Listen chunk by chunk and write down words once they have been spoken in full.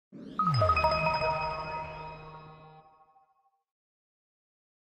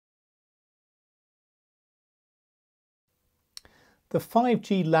The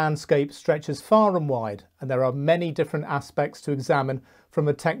 5G landscape stretches far and wide, and there are many different aspects to examine from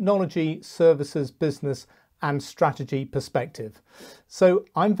a technology, services, business and strategy perspective. So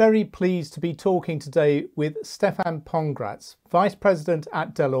I'm very pleased to be talking today with Stefan Pongratz, Vice President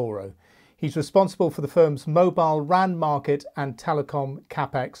at Dell'Oro. He's responsible for the firm's mobile RAN market and telecom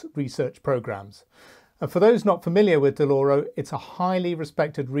CapEx research programs. And for those not familiar with Dell'Oro, it's a highly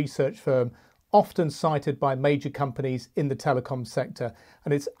respected research firm often cited by major companies in the telecom sector,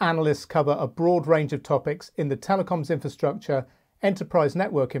 and its analysts cover a broad range of topics in the telecoms infrastructure, enterprise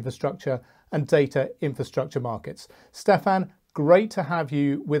network infrastructure and data infrastructure markets. Stefan, great to have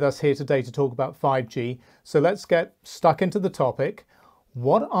you with us here today to talk about 5G. So let's get stuck into the topic.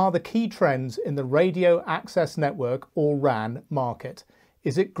 What are the key trends in the radio access network or RAN market?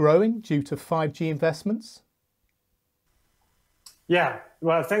 Is it growing due to 5G investments? Yeah,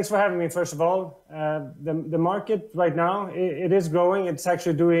 well, thanks for having me, first of all. The market right now, it is growing. It's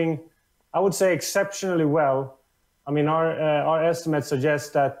actually doing, I would say, exceptionally well. I mean, our estimates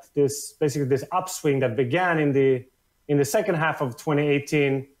suggest that this upswing that began in the second half of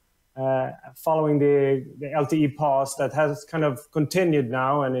 2018, following the LTE pause, that has kind of continued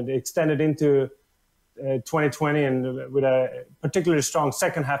now, and it extended into 2020, and with a particularly strong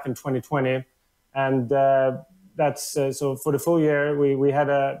second half in 2020. And that's so for the full year, we had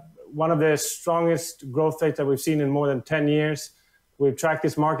one of the strongest growth rates that we've seen in more than 10 years. We've tracked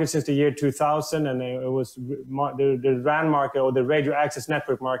this market since the year 2000, and it was the RAN market, or the radio access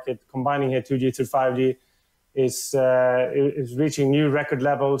network market, combining here 2G through 5G, is reaching new record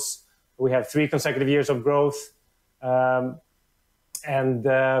levels. We have 3 consecutive years of growth. And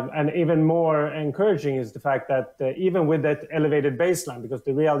even more encouraging is the fact that even with that elevated baseline, because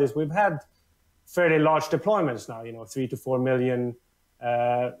the reality is we've had fairly large deployments now, 3 to 4 million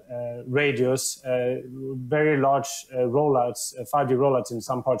radios, very large rollouts, 5G rollouts in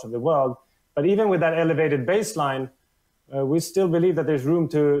some parts of the world. But even with that elevated baseline, we still believe that there's room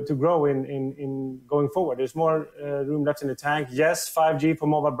to grow in going forward. There's more room left in the tank. Yes, 5G for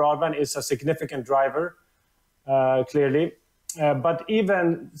mobile broadband is a significant driver, clearly. But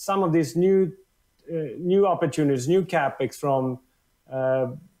even some of these new opportunities, new CapEx from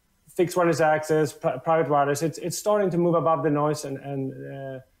fixed wireless access, private wireless, it's starting to move above the noise,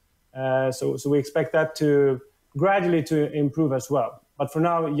 and so we expect that to gradually to improve as well. But for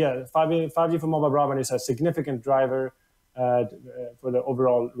now, yeah, 5G for mobile broadband is a significant driver for the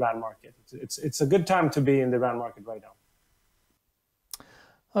overall RAN market. It's a good time to be in the RAN market right now.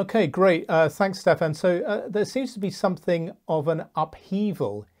 Okay, great. Thanks, Stefan. So there seems to be something of an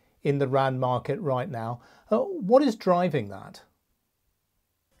upheaval in the RAN market right now. What is driving that?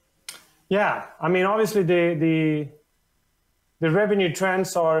 Yeah, I mean, obviously the revenue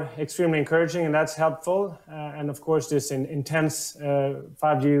trends are extremely encouraging, and that's helpful. And of course, this intense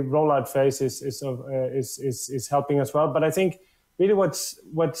 5G rollout phase is helping as well. But I think really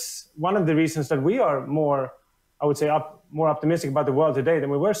what's one of the reasons that we are more, I would say, more optimistic about the world today than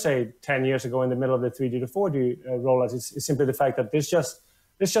we were, say, 10 years ago in the middle of the 3G to 4G rollout is simply the fact that there's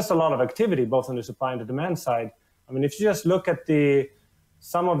just a lot of activity, both on the supply and the demand side. I mean, if you just look at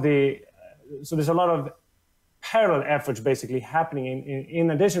so there's a lot of parallel efforts basically happening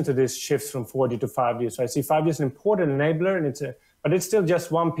in addition to this shift from 4G to 5G. So I see 5G as an important enabler, and but it's still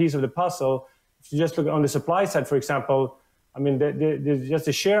just one piece of the puzzle. If you just look on the supply side, for example, I mean, there's just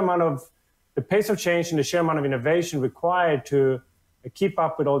the sheer amount of the pace of change and the sheer amount of innovation required to keep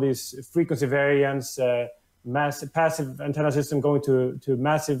up with all these frequency variants, massive passive antenna system going to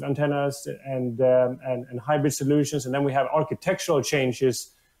massive antennas and hybrid solutions, and then we have architectural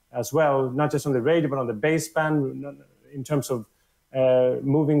changes as well, not just on the radio, but on the baseband, in terms of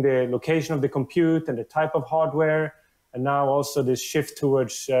moving the location of the compute and the type of hardware. And now also this shift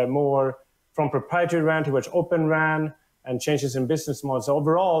towards more from proprietary RAN towards open RAN, and changes in business models. So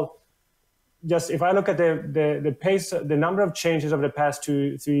overall, just if I look at the pace, the number of changes over the past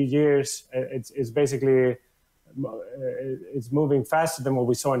 2-3 years, it's basically, it's moving faster than what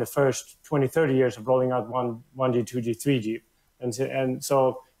we saw in the first 20-30 years of rolling out 1G, 2G, 3G. And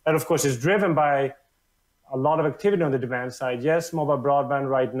so that, of course, is driven by a lot of activity on the demand side. Yes, mobile broadband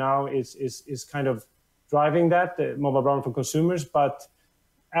right now is kind of driving that, the mobile broadband for consumers. But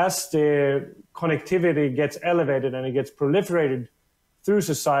as the connectivity gets elevated and it gets proliferated through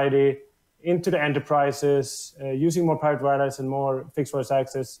society into the enterprises, using more private wireless and more fixed wireless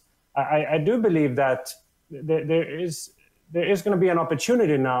access, I do believe that there is going to be an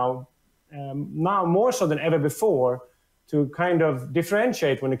opportunity now more so than ever before, to kind of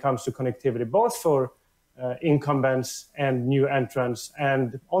differentiate when it comes to connectivity, both for incumbents and new entrants.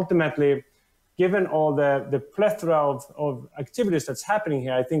 And ultimately, given all the plethora of activities that's happening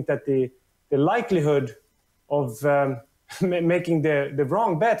here, I think that the likelihood of making the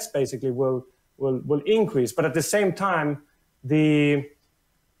wrong bets basically will increase. But at the same time, the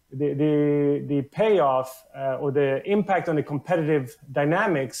payoff or the impact on the competitive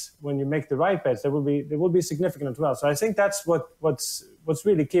dynamics when you make the right bets, there will be significant as well. So I think that's what's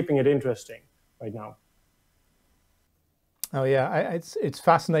really keeping it interesting right now. Oh yeah, it's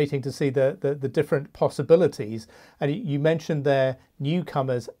fascinating to see the different possibilities. And you mentioned there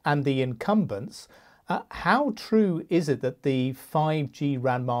newcomers and the incumbents. How true is it that the 5G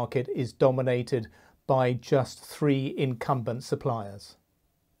RAN market is dominated by just 3 incumbent suppliers?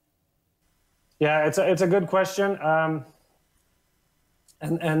 Yeah, it's a good question. Yeah,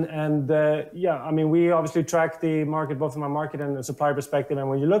 I mean, we obviously track the market both from a market and a supplier perspective. And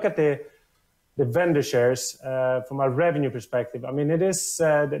when you look at the vendor shares from a revenue perspective, I mean, it is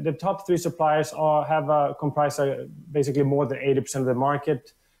the top 3 suppliers comprise basically more than 80% of the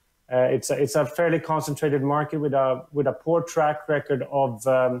market. It's a fairly concentrated market with a poor track record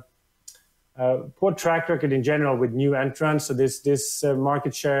in general with new entrants. So this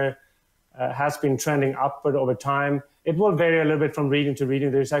market share has been trending upward over time. It will vary a little bit from region to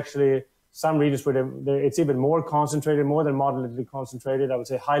region. There's actually some regions where it's even more concentrated, more than moderately concentrated. I would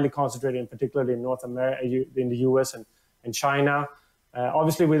say highly concentrated, particularly in North America, in the US and China.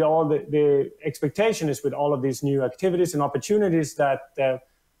 Obviously, with all the expectation is with all of these new activities and opportunities that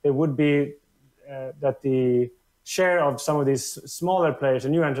there would be that the share of some of these smaller players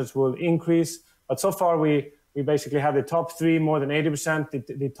and new entrants will increase. But so far, we basically have the top 3 more than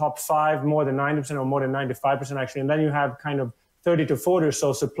 80%, the top 5 more than 90% or more than 95% actually, and then you have kind of 30 to 40 or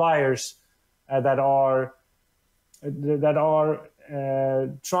so suppliers that are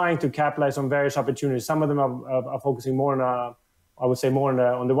trying to capitalize on various opportunities. Some of them are focusing more on I would say more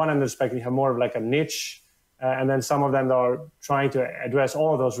on the one end of the spectrum, you have more of like a niche, and then some of them are trying to address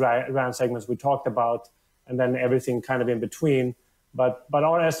all of those RAN segments we talked about, and then everything kind of in between. But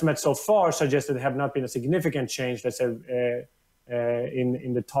our estimates so far suggest that there have not been a significant change, let's say,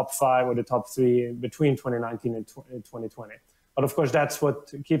 in the top 5 or the top 3 between 2019 and 2020. But of course, that's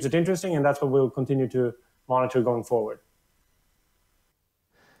what keeps it interesting, and that's what we'll continue to monitor going forward.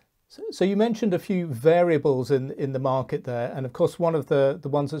 So you mentioned a few variables in the market there, and of course, one of the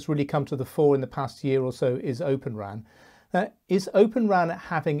ones that's really come to the fore in the past year or so is Open RAN. Is Open RAN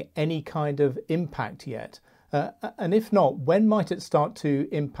having any kind of impact yet? And if not, when might it start to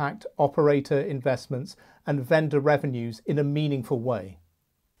impact operator investments and vendor revenues in a meaningful way?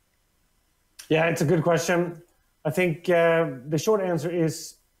 Yeah, it's a good question. I think the short answer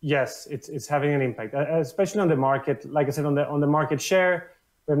is yes, it's having an impact, especially on the market. Like I said, on the market share,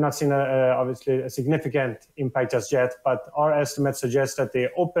 we have not seen obviously a significant impact just yet, but our estimates suggest that the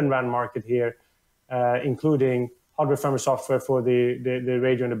Open RAN market here, including hardware, firmware, software for the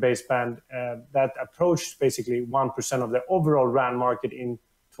radio and the baseband, that approached basically 1% of the overall RAN market in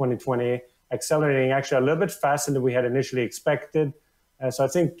 2020, accelerating actually a little bit faster than we had initially expected. So I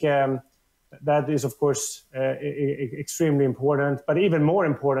think that is, of course, extremely important. But even more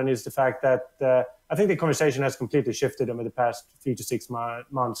important is the fact that I think the conversation has completely shifted over the past 3 to 6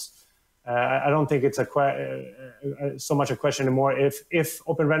 months. I don't think it's so much a question anymore if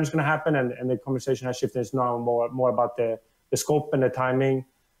Open RAN is going to happen, and the conversation has shifted. It's now more about the scope and the timing.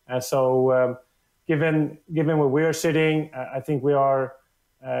 So given where we're sitting, I think we are,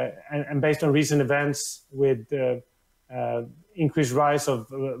 and based on recent events with increased rise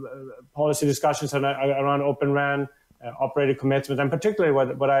of policy discussions around Open RAN, operator commitment, and particularly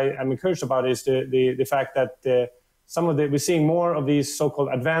what I am encouraged about is the fact that we're seeing more of these so-called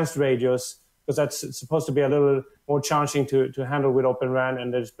advanced radios, because that's supposed to be a little more challenging to handle with Open RAN,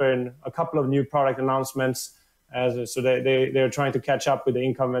 and there's been a couple of new product announcements, so they're trying to catch up with the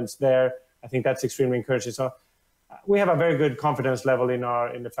incumbents there. I think that's extremely encouraging. So we have a very good confidence level in our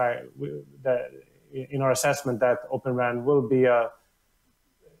assessment that Open RAN will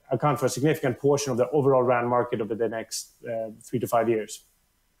account for a significant portion of the overall RAN market over the next 3 to 5 years.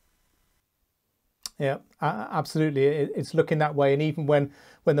 Yeah, absolutely. It's looking that way. And even when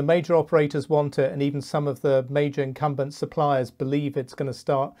the major operators want it, and even some of the major incumbent suppliers believe it's going to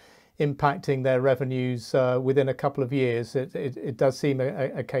start impacting their revenues within a couple of years, it does seem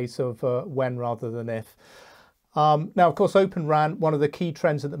a case of when rather than if. Now, of course, Open RAN, one of the key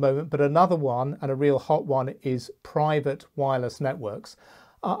trends at the moment, but another one, and a real hot one, is private wireless networks.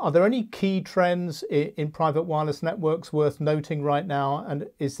 Are there any key trends in private wireless networks worth noting right now? And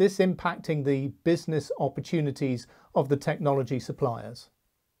is this impacting the business opportunities of the technology suppliers?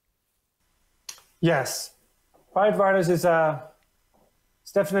 Yes. Private wireless is a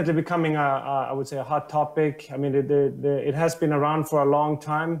it's definitely becoming I would say, a hot topic. I mean, it has been around for a long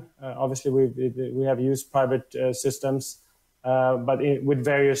time. Obviously, we have used private systems, but with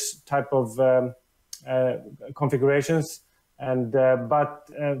various type of configurations. And but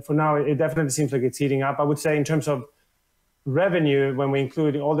for now, it definitely seems like it's heating up. I would say in terms of revenue, when we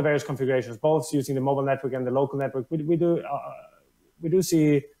include all the various configurations, both using the mobile network and the local network, we do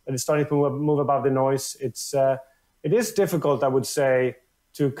see that it's starting to move above the noise. It is difficult, I would say,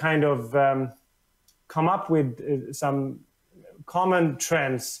 to kind of come up with some common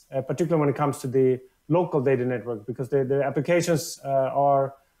trends, particularly when it comes to the local data network, because the applications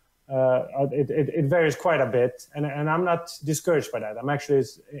it varies quite a bit, and I'm not discouraged by that. I'm actually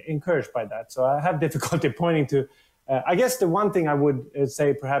encouraged by that. So I have difficulty pointing to. I guess the one thing I would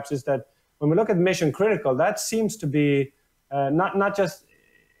say perhaps is that when we look at mission critical, that seems to be not just.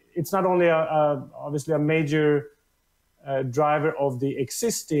 It's not only obviously a major driver of the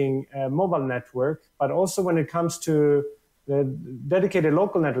existing mobile network, but also when it comes to the dedicated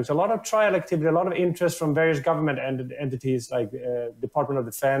local networks, a lot of trial activity, a lot of interest from various government entities like Department of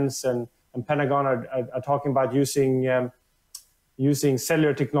Defense and Pentagon are talking about using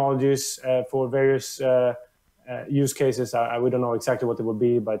cellular technologies for various use cases. We don't know exactly what they will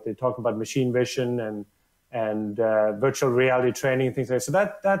be, but they talk about machine vision and virtual reality training and things like that. So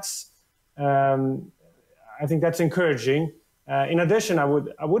that's I think that's encouraging. In addition, I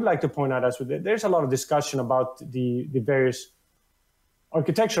would like to point out there's a lot of discussion about the various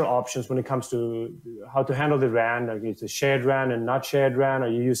architectural options when it comes to how to handle the RAN. Like, it's a shared RAN and not shared RAN. Are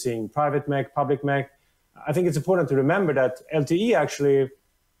you using private MEC, public MEC? I think it's important to remember that LTE actually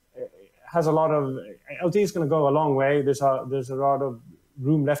has a lot of. LTE is going to go a long way. There's a lot of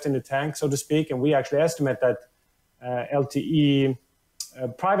room left in the tank, so to speak, and we actually estimate that LTE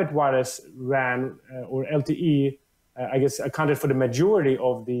private wireless RAN or LTE. I guess accounted for the majority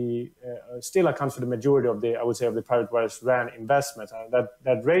of still accounts for the majority of I would say, of the private wireless RAN investment.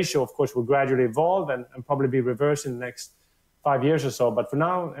 That ratio, of course, will gradually evolve and probably be reversed in the next 5 years or so. But for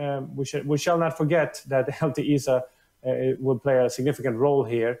now, we shall not forget that LTE will play a significant role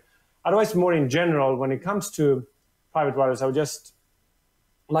here. Otherwise, more in general, when it comes to private wireless, I would just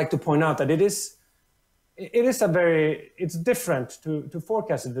like to point out that it's different to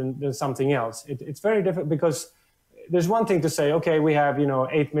forecast it than something else. It's very different because there's one thing to say, okay, we have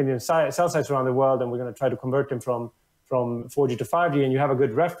 8 million cell sites around the world, and we're going to try to convert them from 4G to 5G, and you have a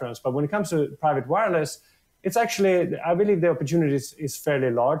good reference. But when it comes to private wireless, it's actually, I believe the opportunity is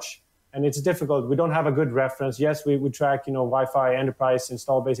fairly large, and it's difficult. We don't have a good reference. Yes, we track Wi-Fi, enterprise,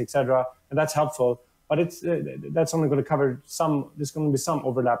 install base, etc., and that's helpful. But that's only going to cover some. There's going to be some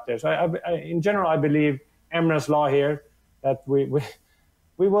overlap there. So in general, I believe Emra's law here that we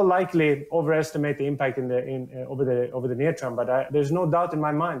will likely overestimate the impact over the near term, but there's no doubt in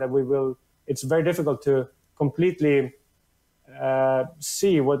my mind that we will. It's very difficult to completely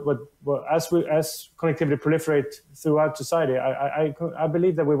see as connectivity proliferate throughout society. I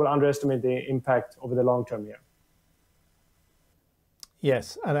believe that we will underestimate the impact over the long term here.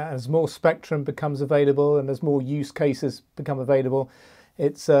 Yes, and as more spectrum becomes available and as more use cases become available,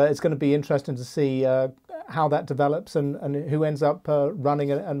 it's going to be interesting to see how that develops and who ends up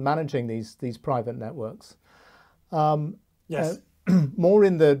running and managing these private networks. Yes. More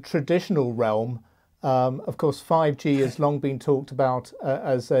in the traditional realm, of course, 5G has long been talked about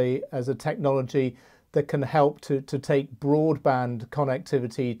as a technology that can help to take broadband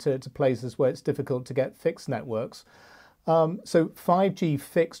connectivity to places where it's difficult to get fixed networks. So 5G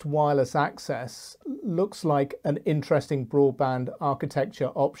fixed wireless access looks like an interesting broadband architecture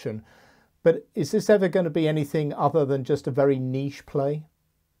option. But is this ever going to be anything other than just a very niche play?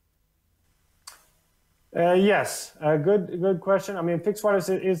 Yes, good question. I mean, fixed wireless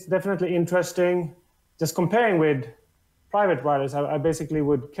is definitely interesting. Just comparing with private wireless, I basically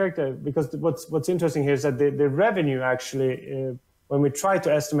would characterize, because what's interesting here is that the revenue actually, when we try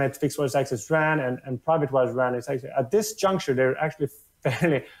to estimate fixed wireless access RAN and private wireless RAN, it's actually at this juncture they're actually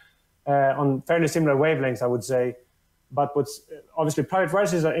fairly on fairly similar wavelengths, I would say. But what's obviously private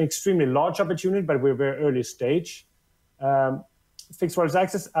wireless is an extremely large opportunity, but we're very early stage. Fixed wireless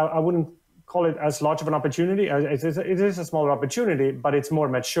access, I wouldn't call it as large of an opportunity. It is a smaller opportunity, but it's more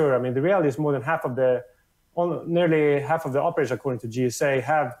mature. I mean, the reality is nearly half of the operators, according to GSA,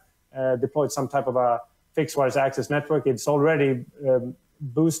 have deployed some type of a fixed wireless access network. It's already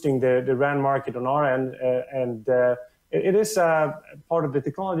boosting the RAN market on our end, and it is part of the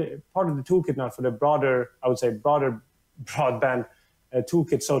technology, part of the toolkit now for the broader, I would say, broader broadband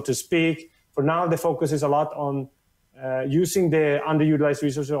toolkit, so to speak. For now, the focus is a lot on using the underutilized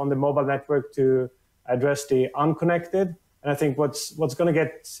resources on the mobile network to address the unconnected. And I think what's going to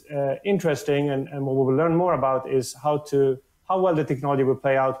get interesting and what we will learn more about is how well the technology will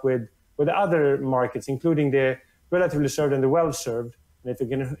play out with other markets, including the relatively served and the well-served, and if it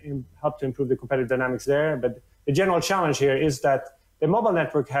can help to improve the competitive dynamics there. But the general challenge here is that the mobile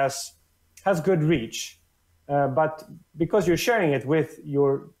network has good reach, but because you're sharing it with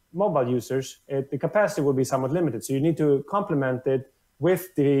your mobile users, the capacity will be somewhat limited. So you need to complement it with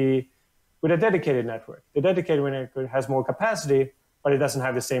a dedicated network. The dedicated network has more capacity, but it doesn't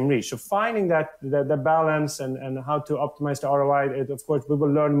have the same reach. So finding the balance and how to optimize the ROI, of course, we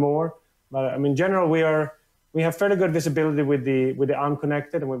will learn more. But I mean, in general, we have fairly good visibility with the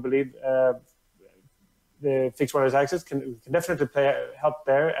unconnected, and we believe the fixed wireless access can definitely help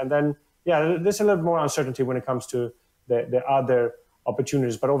there. And then, yeah, there's a little more uncertainty when it comes to the other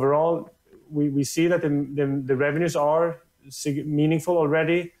opportunities. But overall, we see that the revenues are meaningful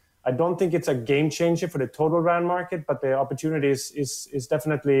already. I don't think it's a game changer for the total RAN market, but the opportunity is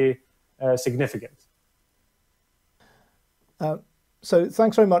definitely significant. So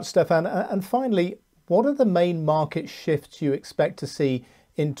thanks very much, Stefan. And finally, what are the main market shifts you expect to see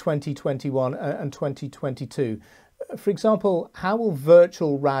in 2021 and 2022? For example, how will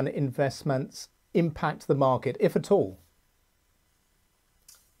virtual RAN investments impact the market, if at all?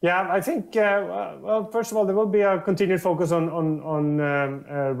 Yeah, I think, well, first of all, there will be a continued focus on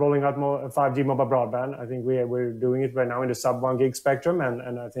rolling out more 5G mobile broadband. I think we're doing it right now in the sub 1 gig spectrum,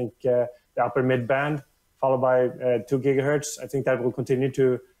 and I think the upper mid band, followed by 2 gigahertz. I think that will continue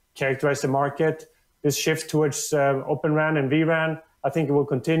to characterize the market. This shift towards Open RAN and vRAN, I think it will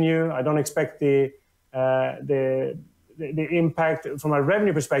continue. I don't expect the impact from a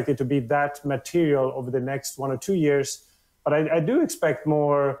revenue perspective to be that material over the next 1 or 2 years. But I do expect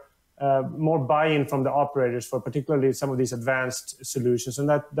more buy-in from the operators for particularly some of these advanced solutions, and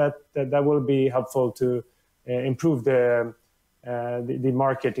that will be helpful to improve the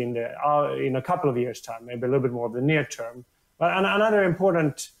market in a couple of years' time, maybe a little bit more of the near term. But another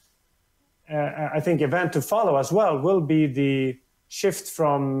important, I think, event to follow as well will be the shift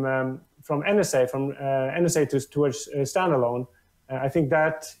from NSA towards standalone. I think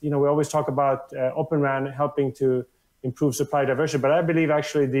that we always talk about Open RAN helping to improve supply diversity, but I believe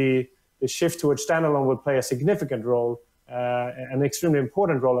actually the shift towards standalone will play a significant role, an extremely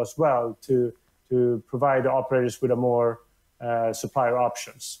important role as well, to provide the operators with a more supplier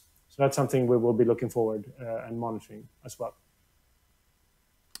options. So that's something we will be looking forward and monitoring as well.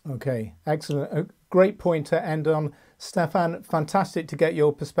 Okay, excellent. A great point to end on. Stefan, fantastic to get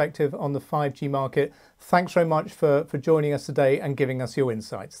your perspective on the 5G market. Thanks very much for joining us today and giving us your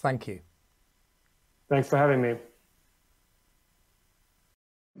insights. Thank you. Thanks for having me.